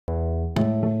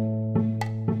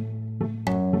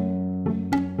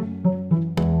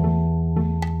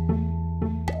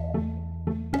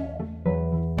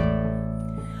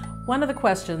One of the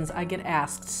questions I get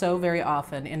asked so very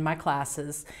often in my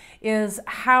classes is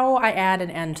how I add an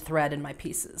end thread in my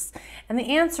pieces. And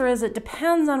the answer is it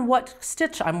depends on what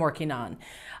stitch I'm working on.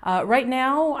 Right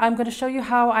now, I'm going to show you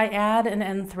how I add an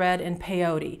end thread in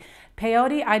Peyote.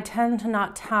 Peyote, I tend to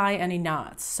not tie any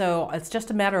knots, so it's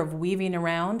just a matter of weaving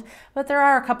around, but there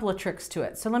are a couple of tricks to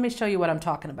it. So let me show you what I'm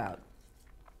talking about.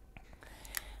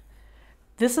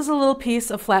 This is a little piece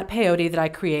of flat peyote that I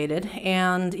created,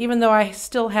 and even though I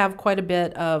still have quite a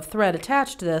bit of thread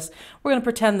attached to this, we're going to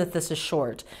pretend that this is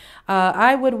short.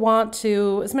 I would want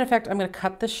to, as a matter of fact, I'm going to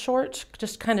cut this short,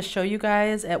 just kind of show you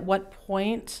guys at what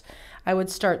point I would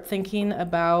start thinking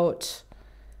about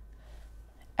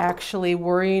actually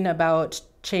worrying about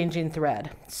changing thread.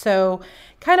 So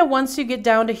kind of once you get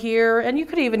down to here, and you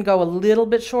could even go a little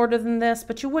bit shorter than this,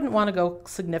 but you wouldn't want to go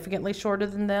significantly shorter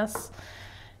than this.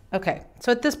 Okay,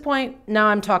 so at this point, now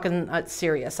I'm talking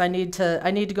serious. I need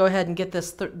to go ahead and get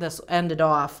this ended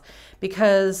off,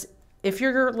 because if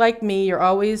you're like me, you're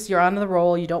on the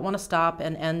roll. You don't want to stop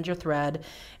and end your thread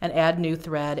and add new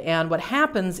thread. And what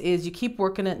happens is you keep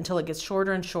working it until it gets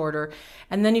shorter and shorter,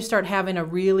 and then you start having a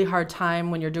really hard time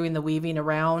when you're doing the weaving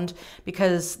around,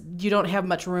 because you don't have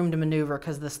much room to maneuver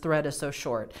because this thread is so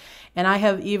short. And I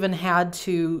have even had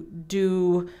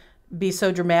to be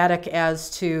so dramatic as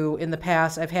to, in the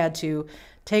past, I've had to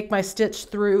take my stitch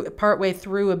through, partway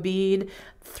through a bead,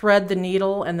 thread the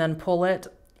needle, and then pull it.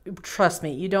 Trust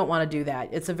me, you don't want to do that.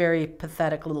 It's a very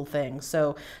pathetic little thing.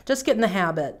 So just get in the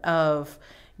habit of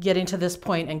getting to this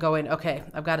point and going, okay,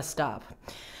 I've got to stop.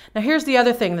 Now here's the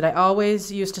other thing that I always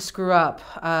used to screw up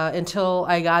until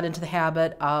I got into the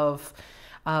habit of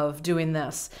doing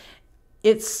this.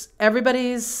 It's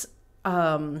everybody's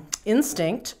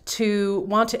instinct to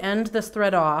want to end this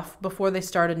thread off before they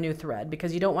start a new thread,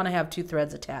 because you don't want to have two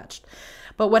threads attached.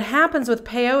 But what happens with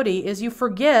peyote is you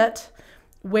forget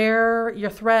where your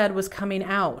thread was coming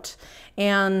out.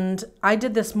 And I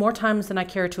did this more times than I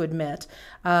care to admit.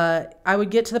 I would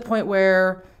get to the point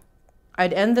where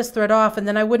I'd end this thread off, and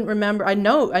then I wouldn't remember. I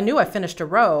knew I finished a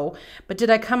row, but did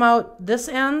I come out this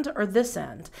end or this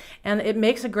end? And it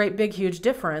makes a great big huge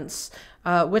difference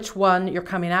which one you're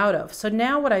coming out of. So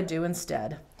now what I do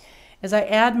instead is I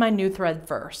add my new thread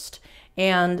first.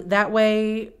 And that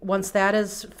way, once that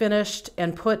is finished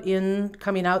and put in,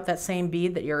 coming out that same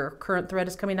bead that your current thread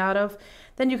is coming out of,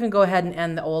 then you can go ahead and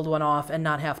end the old one off and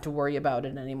not have to worry about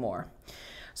it anymore.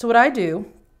 So what I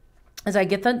do is I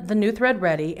get the new thread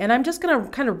ready, and I'm just going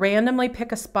to kind of randomly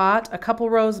pick a spot a couple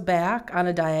rows back on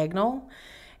a diagonal,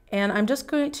 and I'm just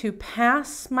going to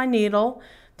pass my needle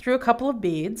through a couple of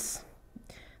beads.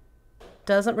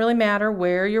 Doesn't really matter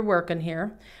where you're working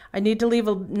here. I need to leave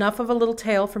enough of a little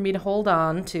tail for me to hold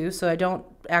on to so I don't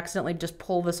accidentally just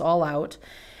pull this all out.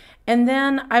 And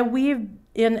then I weave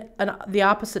in the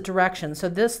opposite direction.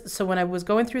 So when I was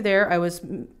going through there, I was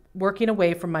working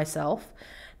away from myself.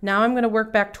 Now I'm going to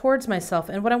work back towards myself.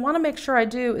 And what I want to make sure I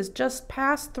do is just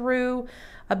pass through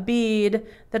a bead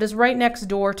that is right next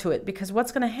door to it, because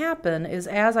what's going to happen is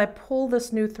as I pull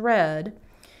this new thread,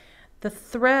 the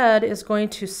thread is going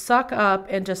to suck up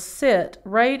and just sit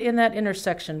right in that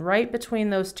intersection, right between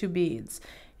those two beads.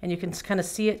 And you can kind of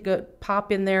see it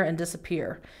pop in there and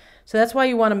disappear. So that's why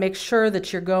you want to make sure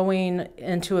that you're going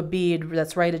into a bead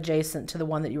that's right adjacent to the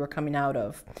one that you were coming out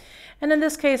of. And in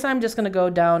this case, I'm just going to go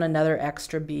down another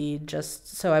extra bead.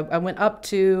 Just so I went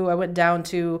down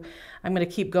to, I'm going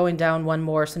to keep going down one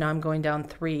more. So now I'm going down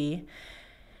 3.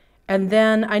 And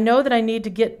then I know that I need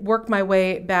to work my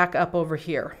way back up over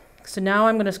here. So now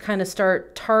I'm going to kind of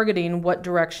start targeting what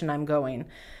direction I'm going.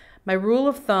 My rule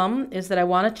of thumb is that I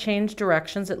want to change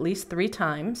directions at least 3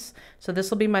 times. So this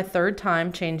will be my 3rd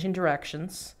time changing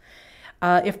directions.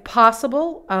 If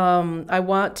possible, I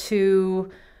want to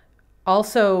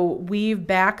also weave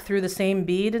back through the same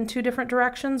bead in 2 different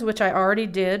directions, which I already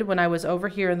did when I was over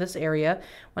here in this area.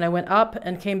 When I went up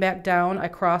and came back down, I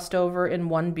crossed over in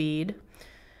 1 bead.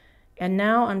 And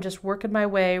now I'm just working my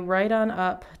way right on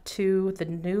up to the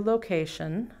new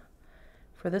location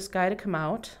for this guy to come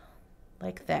out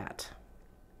like that.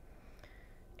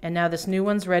 And now this new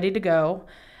one's ready to go.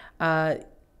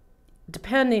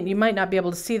 Depending, you might not be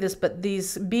able to see this, but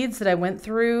these beads that I went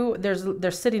through, they're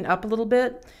sitting up a little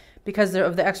bit because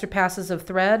of the extra passes of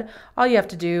thread. All you have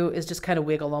to do is just kind of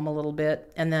wiggle them a little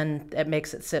bit, and then it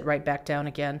makes it sit right back down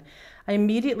again. I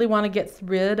immediately want to get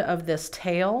rid of this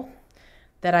tail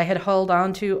that I had held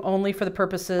on to only for the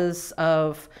purposes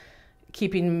of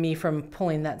keeping me from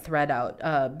pulling that thread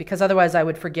out, because otherwise I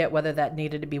would forget whether that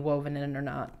needed to be woven in or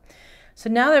not.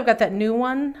 So now that I've got that new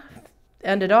one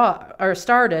ended off or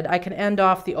started, I can end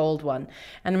off the old one.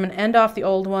 And I'm going to end off the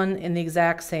old one in the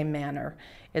exact same manner.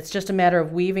 It's just a matter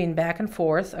of weaving back and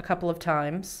forth a couple of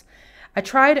times. I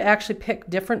try to actually pick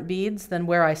different beads than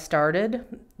where I started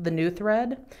the new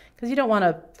thread, because you don't want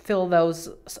to fill those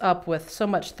up with so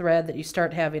much thread that you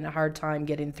start having a hard time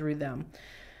getting through them.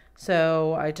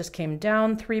 So I just came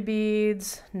down 3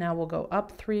 beads. Now we'll go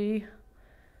up 3.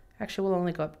 Actually, we'll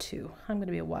only go up 2. I'm going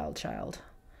to be a wild child.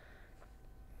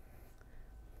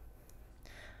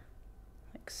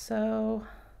 Like so.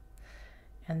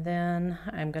 And then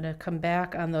I'm going to come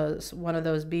back on one of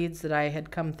those beads that I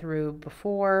had come through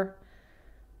before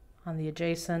on the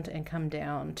adjacent and come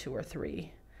down 2 or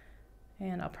 3.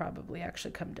 And I'll probably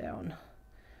actually come down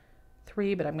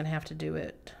 3, but I'm going to have to do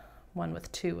it one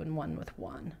with 2 and one with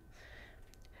 1.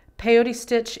 Peyote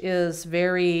stitch is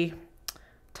very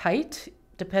tight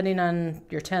depending on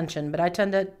your tension, but I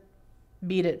tend to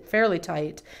beat it fairly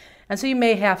tight. And so you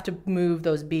may have to move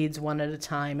those beads one at a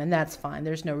time, and that's fine.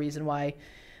 There's no reason why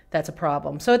that's a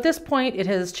problem. So at this point, it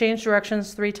has changed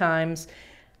directions 3 times,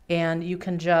 and you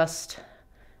can just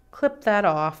clip that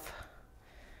off,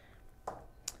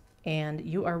 and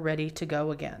you are ready to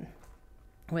go again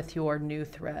with your new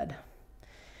thread.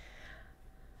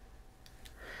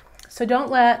 So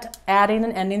don't let adding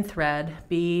and ending thread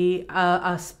be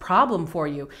a problem for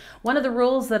you. One of the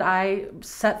rules that I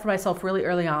set for myself really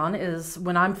early on is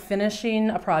when I'm finishing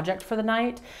a project for the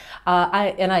night,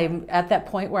 I'm at that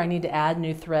point where I need to add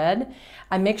new thread,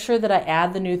 I make sure that I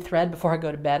add the new thread before I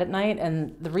go to bed at night.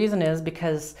 And the reason is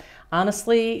because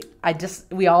honestly,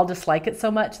 we all dislike it so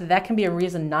much that can be a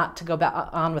reason not to go back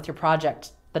on with your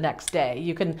project the next day.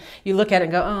 You look at it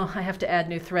and go, oh, I have to add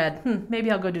new thread.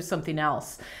 Maybe I'll go do something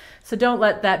else. So don't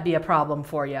let that be a problem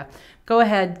for you. Go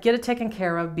ahead, get it taken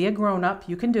care of, be a grown-up,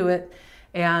 you can do it,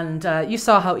 and you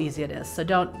saw how easy it is, so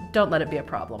don't let it be a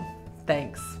problem.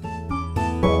 Thanks.